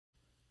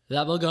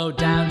I will go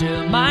down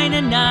to mine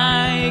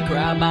tonight,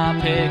 grab my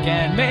pick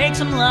and make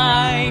some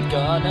light.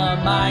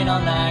 Gonna mine all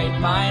night,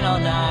 mine all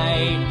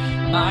night,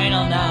 mine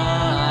all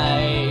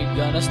night.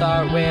 Gonna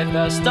start with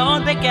a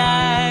stone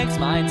pickaxe,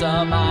 mine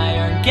some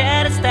iron,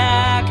 get a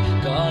stack.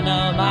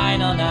 Gonna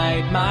mine all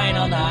night, mine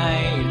all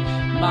night,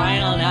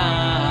 mine all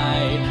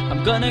night.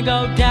 I'm gonna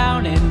go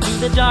down into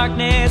the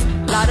darkness,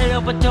 light it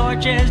up with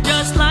torches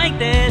just like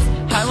this.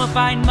 I will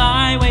find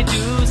my way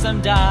to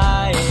some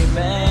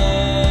diamond.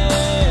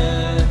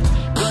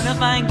 Gonna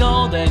find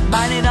gold and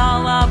mine it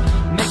all up,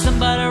 make some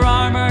better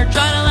armor,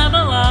 try to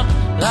level up.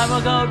 I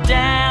will go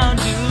down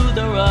to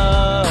the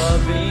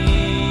ravine.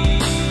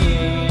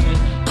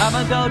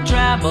 I'ma go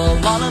travel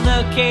all of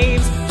the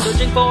caves,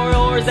 searching for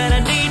ores that I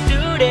need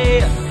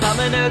today. I'm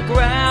gonna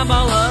grab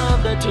all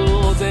of the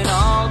tools and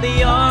all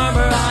the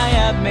armor I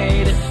have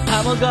made.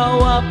 I will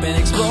go up and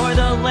explore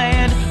the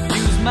land,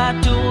 use my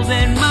tools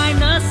and mine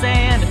the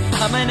sand.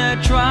 I'm gonna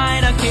try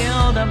to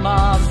kill the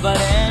mobs, but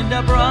end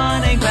up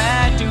running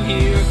back to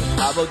here.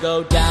 I will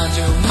go down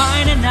to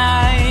mine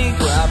tonight,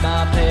 grab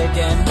my pick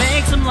and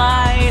make some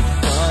light.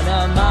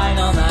 Gonna mine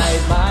all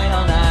night, mine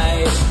all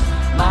night,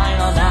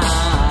 mine all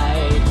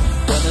night.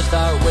 Gonna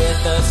start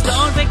with a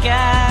stone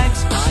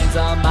pickaxe, mine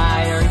some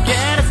iron,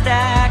 get a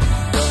stack.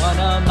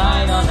 Gonna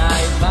mine all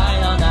night,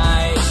 mine all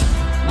night,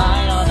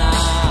 mine all night.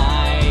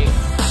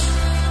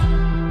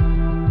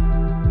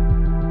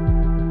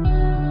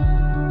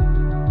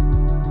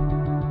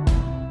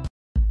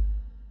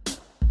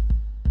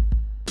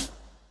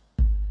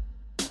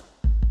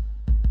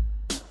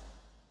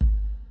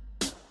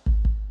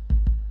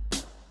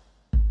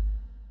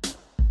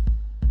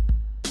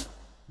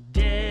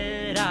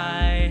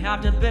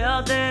 Have to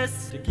build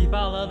this to keep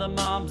all of the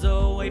mobs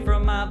away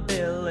from my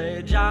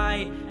village.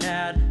 I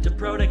had to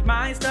protect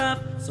my stuff,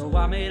 so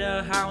I made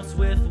a house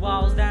with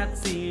walls that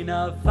seen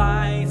enough.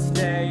 I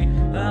stay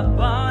up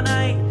all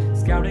night,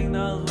 scouting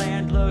the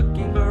land,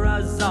 looking for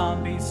a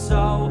zombie,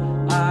 so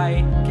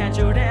I can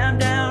shoot him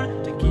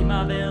down to keep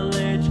my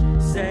village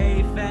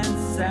safe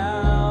and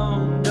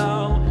sound.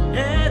 Oh,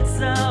 it's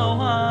so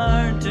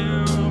hard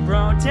to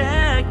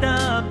protect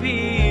the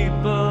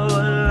people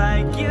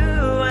like you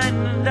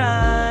and I.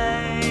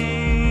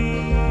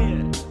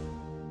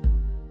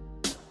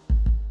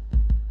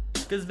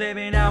 'Cause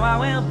baby, now I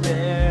will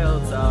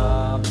build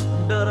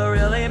a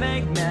really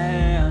big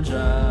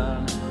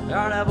mansion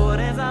out of wood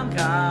and some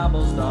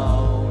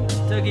cobblestone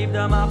to keep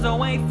the mobs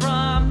away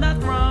from the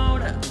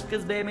throne.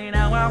 'Cause baby,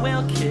 now I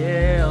will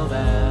kill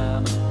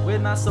them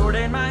with my sword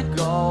and my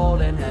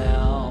golden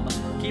helm.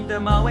 Keep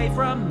them away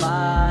from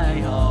my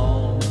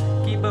home,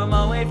 keep them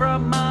away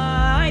from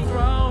my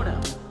throne.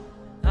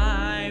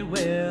 I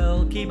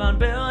will keep on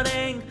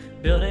building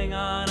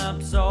on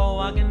up so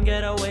I can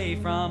get away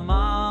from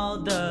all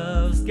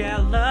the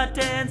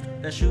skeletons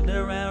that shoot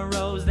their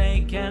arrows,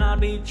 they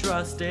cannot be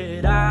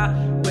trusted. I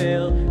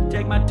will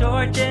take my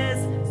torches,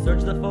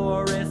 search the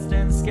forest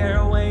and scare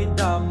away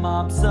the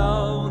mobs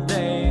so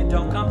they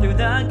don't come through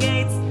the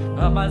gates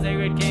of my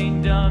sacred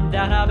kingdom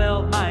that I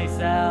built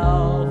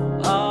myself.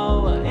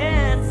 Oh,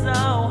 it's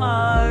so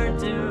hard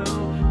to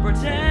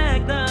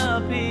protect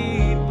the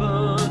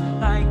people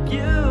like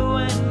you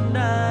and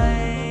I.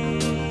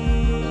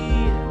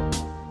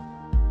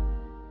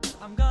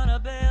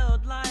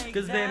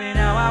 'Cause baby,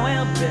 now I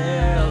will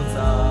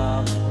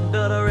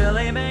build a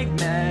really big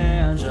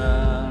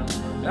mansion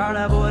out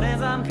of wood and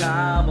some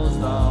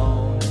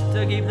cobblestone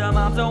to keep the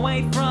mobs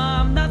away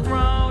from the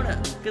throne.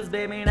 'Cause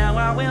baby, now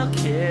I will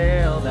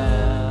kill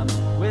them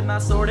with my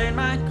sword and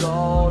my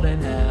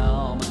golden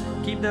helm.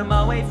 Keep them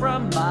away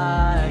from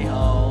my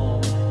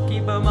home,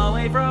 keep them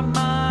away from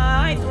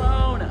my throne.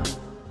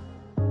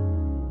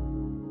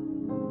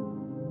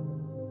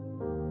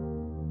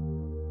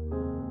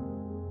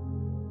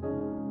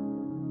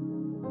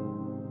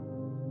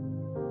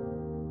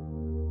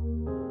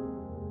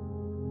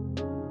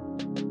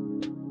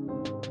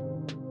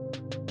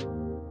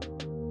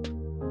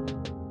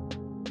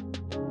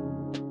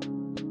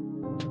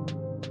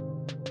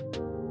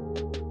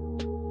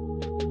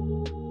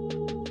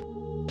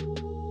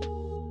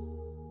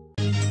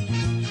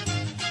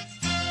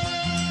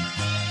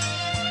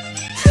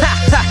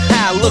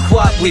 Look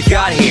what we've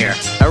got here.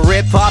 A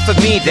rip-off of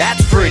me,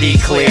 that's pretty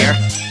clear.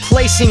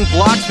 Placing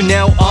blocks but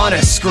now on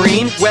a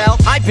screen? Well,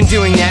 I've been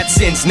doing that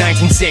since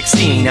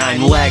 1916.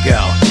 I'm Lego,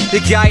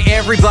 the guy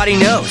everybody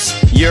knows.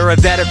 You're a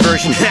better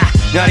version, ha!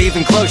 Not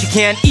even close, you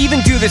can't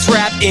even do this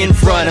rap in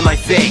front of my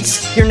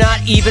face. You're not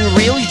even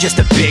real, you're just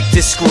a big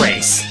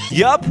disgrace.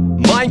 Yup,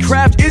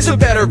 Minecraft is a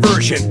better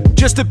version.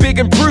 Just a big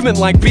improvement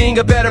like being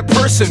a better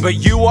person. But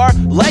you are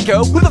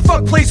Lego? Who the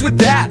fuck plays with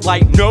that?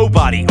 Like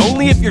nobody,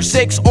 only if you're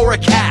 6 or a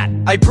cat.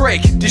 I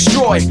break,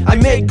 destroy, I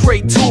make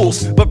great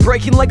tools. But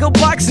breaking Lego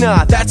blocks,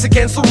 nah, that's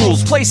against the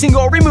rules. Placing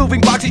or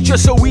removing blocks is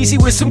just so easy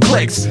with some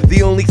clicks.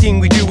 The only thing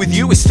we do with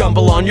you is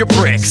stumble on your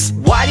bricks.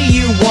 Why do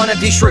you wanna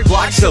destroy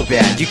blocks so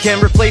bad? You can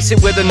replace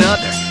it with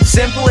another.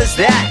 Simple as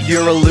that,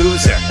 you're a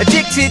loser.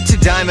 Addicted to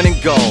diamond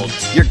and gold.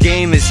 Your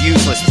game is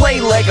useless,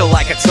 play Lego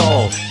like I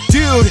told.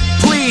 dude,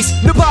 please,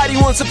 nobody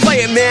wants to play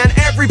it, man.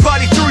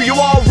 Everybody threw you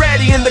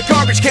already in the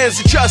garbage cans,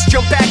 so just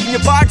jump back in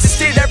your box and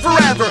stay there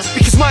forever.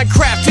 Because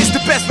Minecraft is the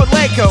best, but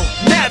Lego,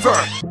 never.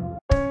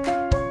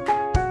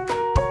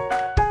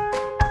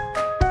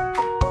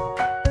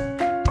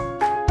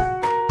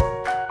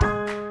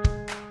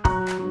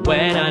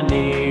 When I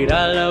need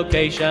a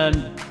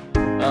location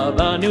of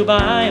a new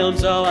biome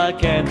so I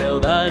can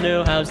build a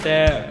new house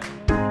there.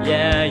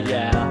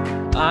 Yeah,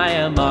 I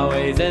am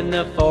always in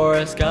the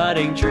forest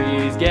cutting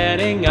trees,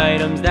 getting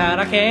items that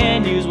I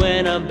can use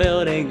when I'm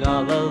building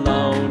all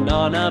alone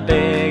on a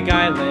big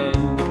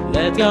island.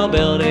 Let's go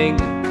building,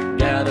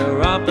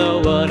 gather up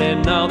the wood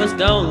and all the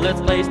stone.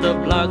 Let's place the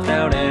blocks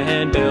down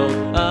and build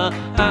a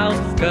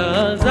house.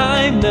 Cause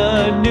I'm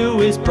the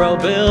newest pro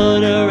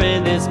builder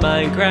in this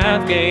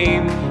Minecraft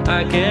game.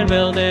 I can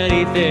build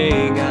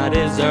anything, I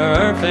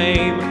deserve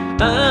fame.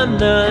 I'm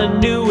the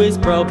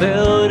newest pro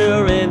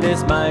builder in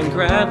this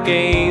Minecraft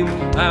game.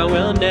 I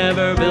will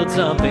never build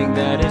something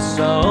that is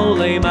so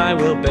lame. I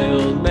will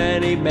build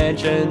many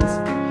mansions,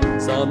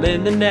 some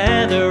in the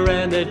nether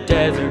and the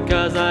desert,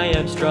 cause I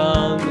am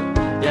strong.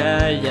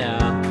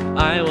 Yeah,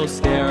 I will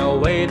scare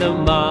away the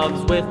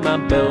mobs with my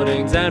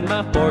buildings and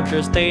my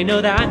fortress. They know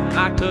that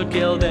I could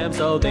kill them,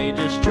 so they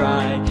just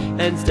try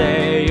and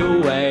stay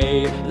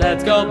away.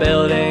 Let's go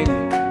building,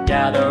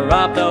 gather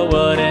up the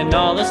wood and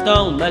all the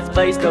stone. Let's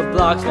place the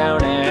blocks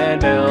down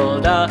and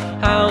build a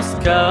house.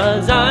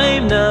 Cause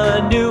I'm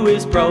the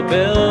newest pro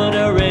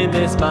builder in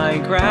this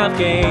Minecraft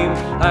game.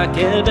 I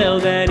can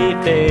build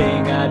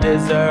anything, I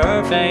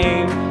deserve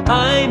fame.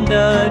 I'm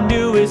the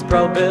newest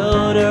pro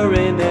builder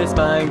in this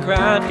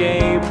Minecraft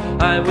game.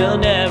 I will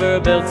never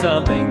build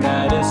something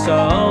that is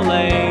so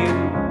lame.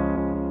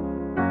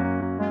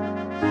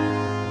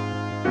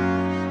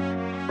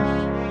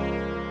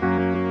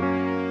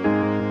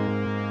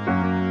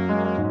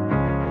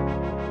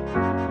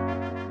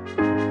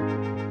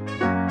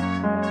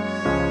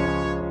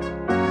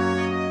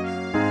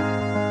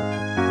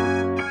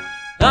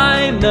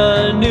 I'm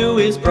the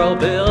newest pro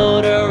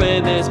builder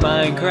in this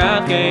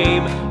Minecraft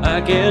game.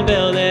 I can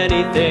build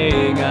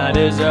anything, I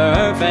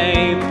deserve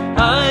fame.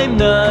 I'm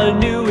the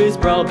newest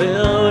pro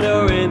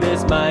builder in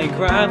this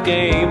Minecraft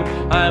game.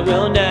 I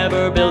will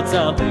never build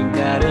something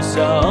that is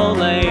so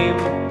lame.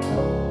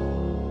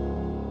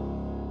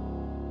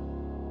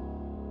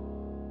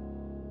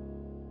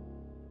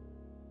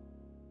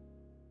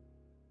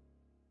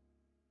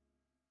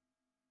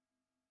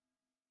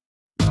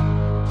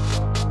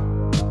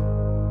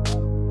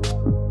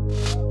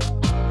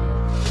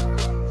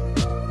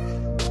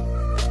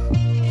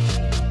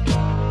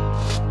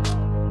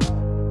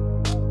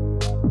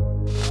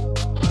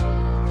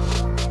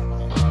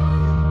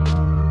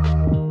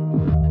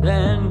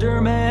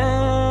 Enderman,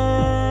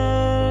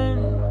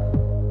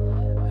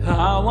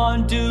 I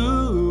want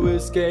to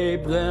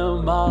escape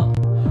them all,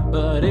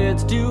 but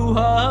it's too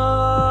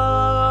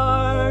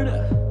hard.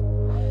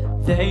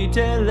 They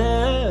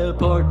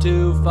teleport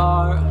too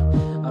far.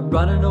 I'm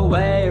running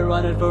away,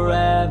 running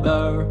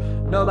forever.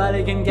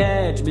 Nobody can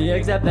catch me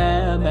except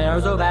them. They're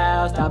so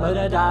fast, I'm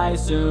gonna die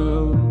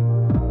soon.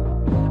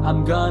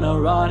 I'm gonna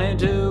run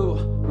into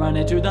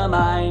the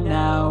mine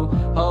now,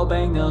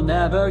 hoping they'll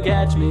never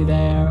catch me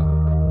there.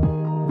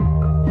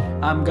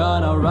 I'm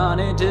gonna run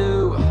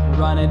into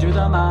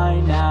the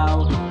mine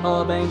now,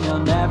 hoping they'll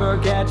never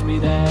catch me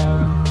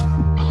there.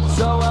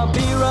 So I'll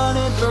be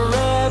running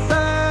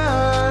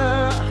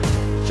forever,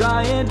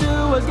 trying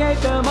to escape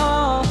them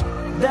all.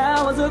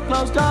 That was a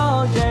close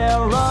call, yeah,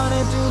 run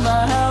into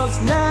my house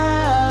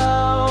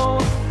now,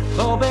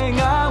 hoping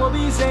I will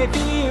be safe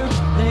here.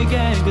 They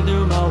can't get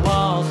through my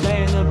walls,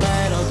 stay in the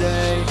battle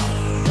day,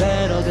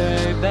 battle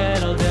day,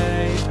 battle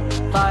day.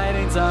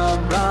 Fighting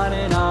some,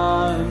 running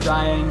on,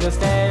 trying to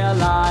stay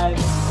alive,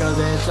 cause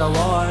it's a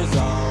war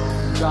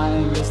zone.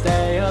 Trying to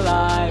stay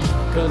alive,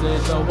 cause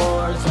it's a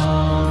war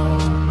zone.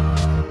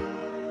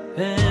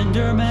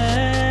 Enderman,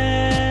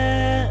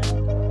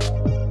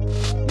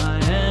 my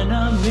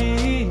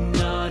enemy,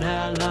 not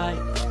ally.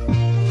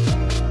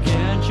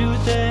 Can't you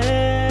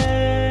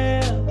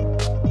tell?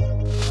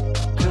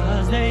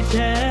 Cause they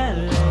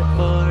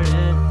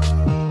teleported.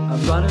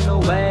 I'm running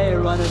away,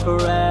 running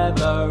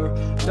forever.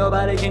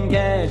 Nobody can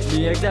catch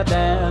me except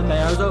them.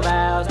 They're so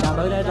fast, I'm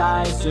gonna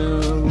die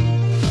soon.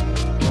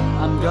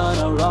 I'm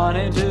gonna run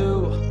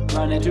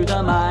into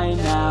the mine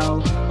now,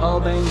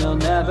 hoping they'll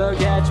never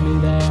catch me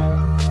there.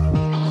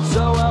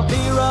 So I'll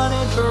be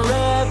running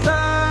forever,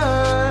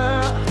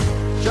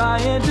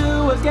 trying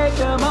to escape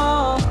them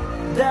all.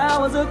 That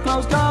was a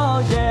close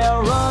call, yeah,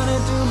 run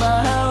into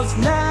my house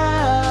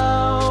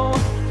now,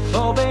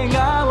 hoping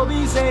I will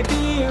be safe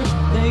here.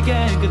 They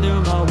can't get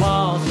through my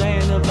walls, stay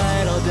in the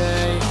battle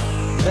day,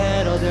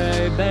 battle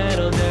day,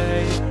 battle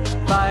day.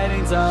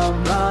 Fighting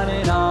some,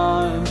 running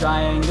on,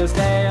 trying to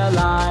stay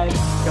alive,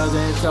 cause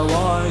it's a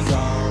war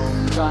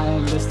zone.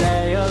 Trying to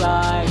stay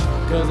alive,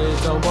 cause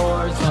it's a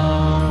war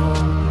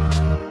zone.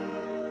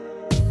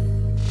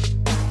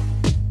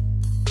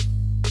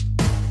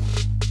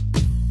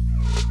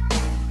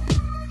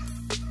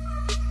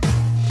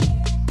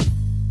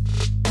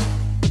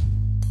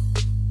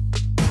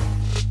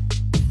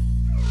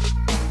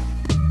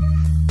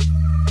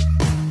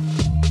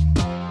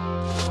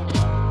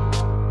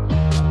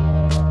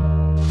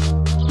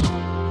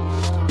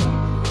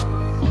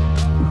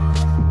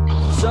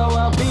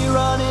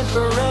 running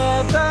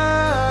forever,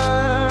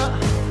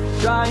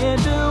 trying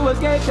to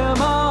escape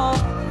them all.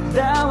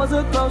 That was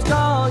a close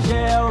call,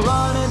 yeah,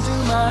 running to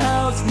my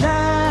house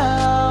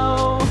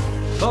now,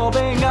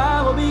 hoping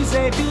I will be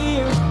safe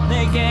here.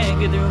 They can't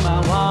get through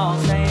my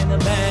walls, saying the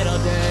battle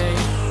day,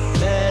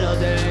 battle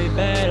day,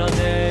 battle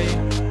day.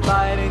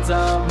 Fighting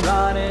some,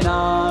 running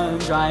on,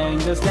 trying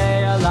to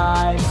stay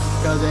alive,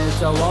 cause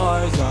it's a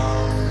war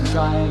zone.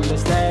 Trying to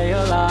stay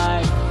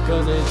alive,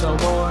 cause it's a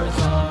war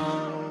zone.